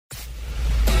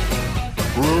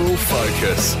Rural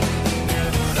Focus.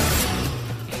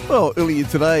 Well, earlier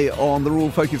today on the Rural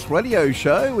Focus radio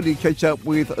show, we did catch up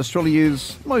with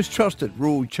Australia's most trusted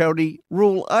rural charity,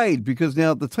 Rural Aid, because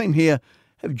now the team here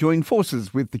have joined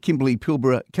forces with the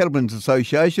Kimberley-Pilbara Cattlemen's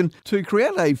Association to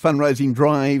create a fundraising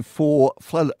drive for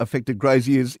flood-affected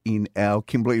graziers in our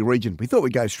Kimberley region. We thought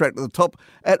we'd go straight to the top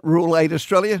at Rural Aid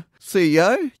Australia.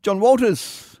 CEO John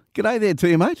Walters. G'day there to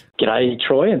you, mate. G'day,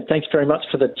 Troy, and thanks very much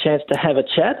for the chance to have a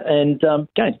chat. And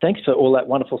again, thanks for all that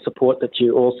wonderful support that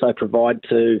you also provide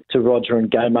to Roger and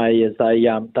Gomay as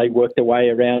they work their way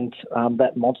around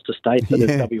that monster state that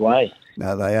is WA.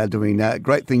 No, they are doing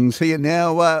great things here.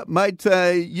 Now, mate,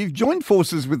 you've joined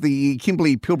forces with the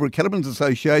Kimberley-Pilbara Cattlemen's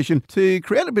Association to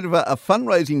create a bit of a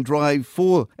fundraising drive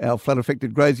for our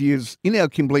flood-affected graziers in our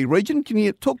Kimberley region. Can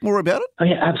you talk more about it? Oh,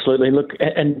 yeah, absolutely. Look,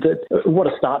 and what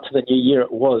a start to the new year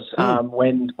it was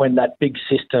when that big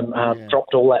system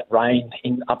dropped all that rain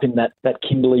up in that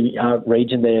Kimberley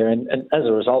region there. And as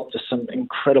a result, just some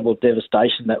incredible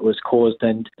devastation that was caused.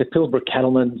 And the Pilbara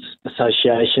Cattlemen's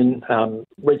Association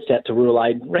reached out to Rural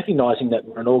Aid, recognising that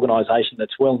we're an organisation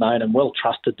that's well known and well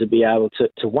trusted to be able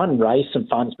to one, raise some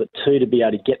funds, but two, to be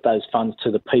able to get those funds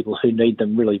to the people who need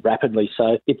them really rapidly.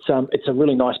 So it's a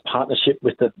really nice partnership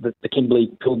with the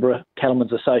Kimberley-Pilbara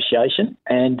Cattlemen's Association,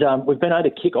 and we've been able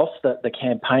to kick off the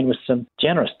campaign with some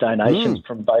generous donations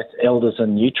from both Elders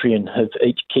and Nutrien, have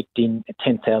each kicked in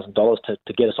 $10,000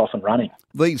 to get us off and running.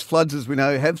 These floods, as we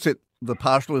know, have set the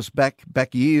pastoralists back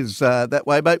years that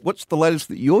way, mate. What's the latest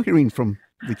that you're hearing from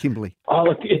the Kimberley? Oh,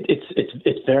 look,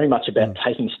 it's very much about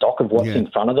taking stock of what's in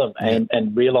front of them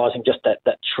and realising just that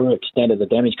true extent of the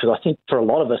damage. Because I think for a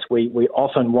lot of us, we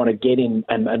often want to get in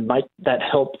and make that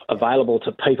help available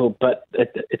to people, but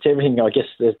it's everything. I guess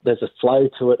there's a flow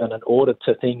to it and an order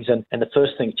to things. And the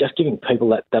first thing, just giving people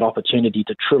that opportunity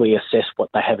to truly assess what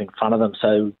they have in front of them.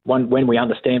 So when we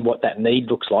understand what that need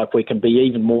looks like, we can be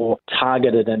even more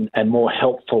targeted and more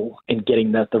helpful in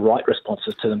getting the right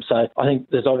responses to them. So I think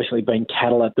there's obviously been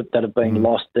cattle that have been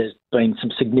lost. There's been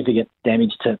some significant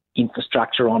damage to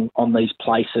infrastructure on these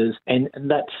places, and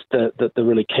that's the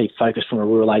really key focus from a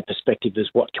Rural Aid perspective is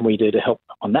what can we do to help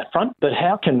on that front. But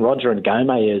how can Roger and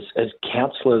Gomay as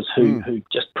counsellors who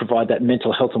just provide that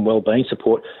mental health and wellbeing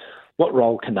support, what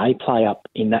role can they play up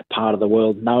in that part of the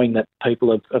world, knowing that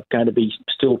people are going to be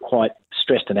still quite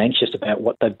stressed and anxious about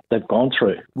what they've gone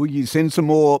through? Will you send some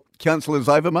more counsellors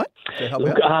over, mate, to help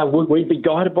out? We'd be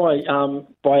guided by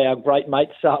our great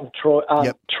mates, Troy,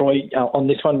 on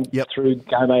this one through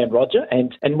Gomay and Roger,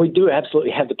 and we do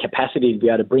absolutely have the capacity to be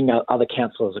able to bring other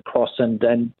counsellors across, and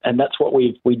that's what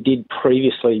we did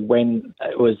previously when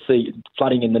it was the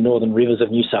flooding in the northern rivers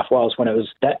of New South Wales, when it was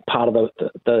that part of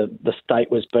the state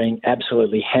was being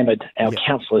absolutely hammered. Our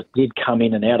counsellors did come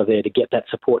in and out of there to get that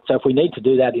support. So if we need to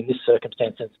do that in this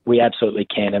circumstances, we absolutely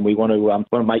can, and we want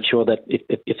to make sure that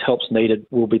if help's needed,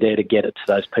 we'll be there to get it to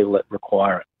those people that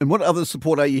require it. And what other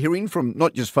support are you hearing from,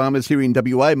 not just farmers here in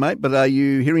WA, mate, but are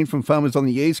you hearing from farmers on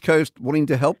the East Coast wanting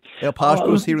to help our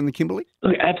pastoralists here in the Kimberley?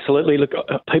 Look, absolutely. Look,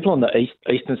 people on the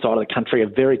eastern side of the country are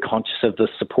very conscious of the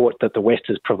support that the West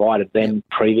has provided them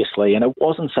previously, and it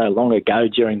wasn't so long ago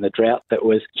during the drought that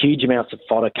was huge amounts of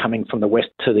fodder coming from the west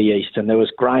to the east, and there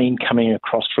was grain coming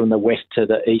across from the west to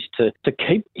the east to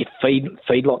keep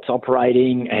feedlots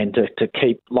operating and to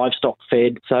keep livestock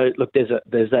fed. So, look,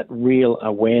 there's that real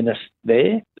awareness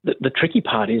there. The tricky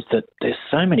part is that there's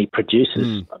so many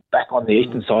producers back on the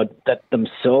eastern side that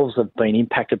themselves have been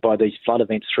impacted by these flood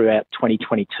events throughout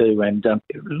 2022. And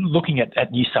looking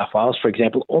at New South Wales, for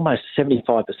example, almost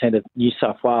 75% of New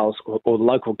South Wales or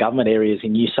local government areas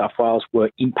in New South Wales were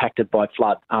impacted by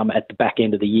flood at the back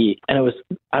end of the year. And it was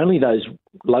only those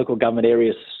local government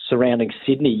areas surrounding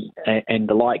Sydney and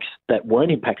the likes that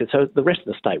weren't impacted. So the rest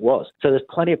of the state was. So there's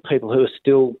plenty of people who are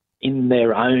still in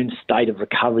their own state of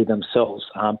recovery themselves.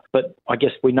 But I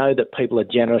guess we know that people are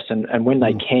generous, and when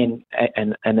they can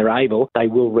and they're able, they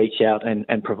will reach out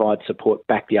and provide support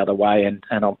back the other way, and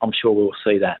I'm sure we'll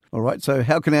see that. All right, so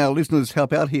how can our listeners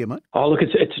help out here, mate? Oh, look,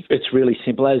 it's really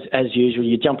simple. As usual,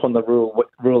 you jump on the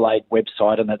Rural Aid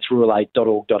website, and that's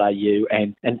ruralaid.org.au,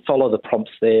 and follow the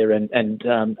prompts there, and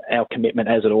our commitment,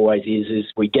 as it always is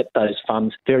we get those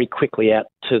funds very quickly out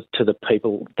to the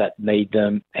people that need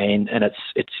them, and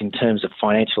it's in terms of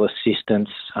financial assistance.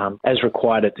 As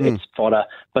required, it's fodder.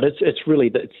 But it's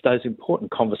really it's those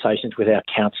important conversations with our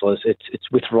councillors.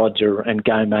 It's with Roger and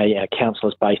Gomay, our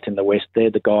councillors based in the West.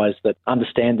 They're the guys that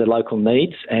understand the local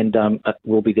needs and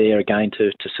will be there again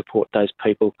to support those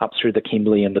people up through the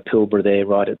Kimberley and the Pilbara there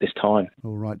right at this time.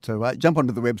 All right, so jump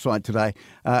onto the website today.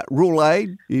 Rural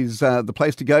Aid is the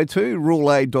place to go to,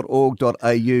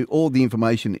 ruralaid.org.au. All the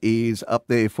information is up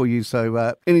there for you,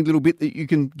 so any little bit that you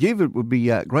can give, it would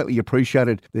be greatly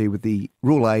appreciated there with the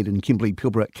Rural Aid and Kimberley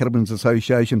Pilbara Cattlemen's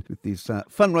Association with this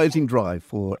fundraising drive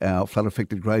for our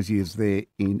flood-affected graziers there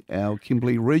in our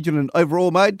Kimberley region. And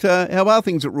overall, mate, how are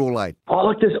things at Rural Aid? Oh,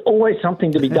 look, there's always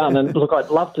something to be done. And look, I'd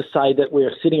love to say that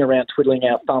we're sitting around twiddling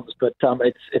our thumbs, but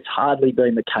it's hardly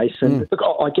been the case. And look,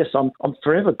 I guess I'm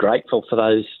forever grateful for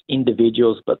those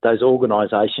individuals, but those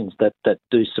organisations that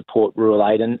do support Rural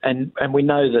Aid. And we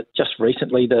know that just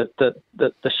recently the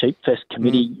Sheep Fest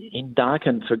Committee in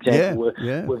Darkin, for example,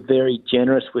 were very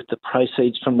generous with the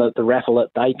proceeds from the raffle that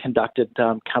they conducted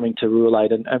coming to Rural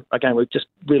Aid. And again, we're just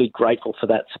really grateful for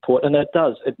that support. And it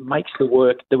makes the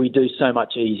work that we do so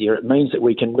much easier. It means that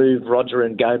we can move Roger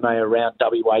and Gomay around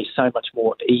WA so much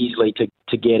more easily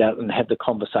to get out and have the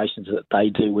conversations that they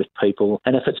do with people.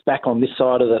 And if it's back on this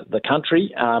side of the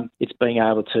country, it's being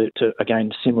able to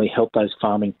again, similarly help those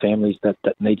farming families that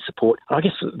need support. And I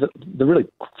guess the really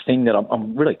thing that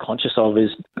I'm really conscious of is,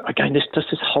 again, this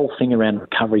whole thing around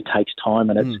recovery takes time,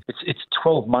 and it's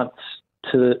 12 months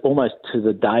to almost to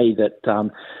the day that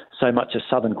so much of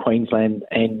southern Queensland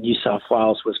and New South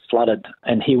Wales was flooded,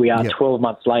 and here we are 12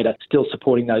 months later still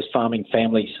supporting those farming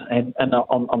families, and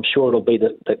I'm sure it'll be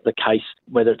the case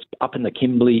whether it's up in the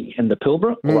Kimberley and the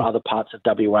Pilbara or other parts of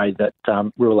WA that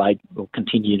Rural Aid will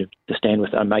continue to stand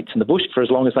with our mates in the bush for as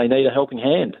long as they need a helping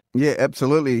hand. Yeah,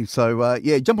 absolutely. So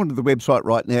jump onto the website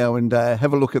right now and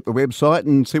have a look at the website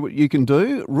and see what you can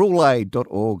do.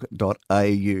 ruralaid.org.au.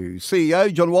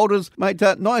 CEO John Walters, mate,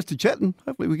 nice to chat, and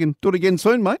hopefully we can do it again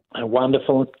soon, mate.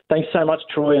 Wonderful. Thanks so much,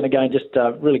 Troy. And again, just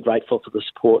really grateful for the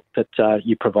support that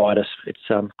you provide us.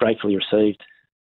 It's gratefully received.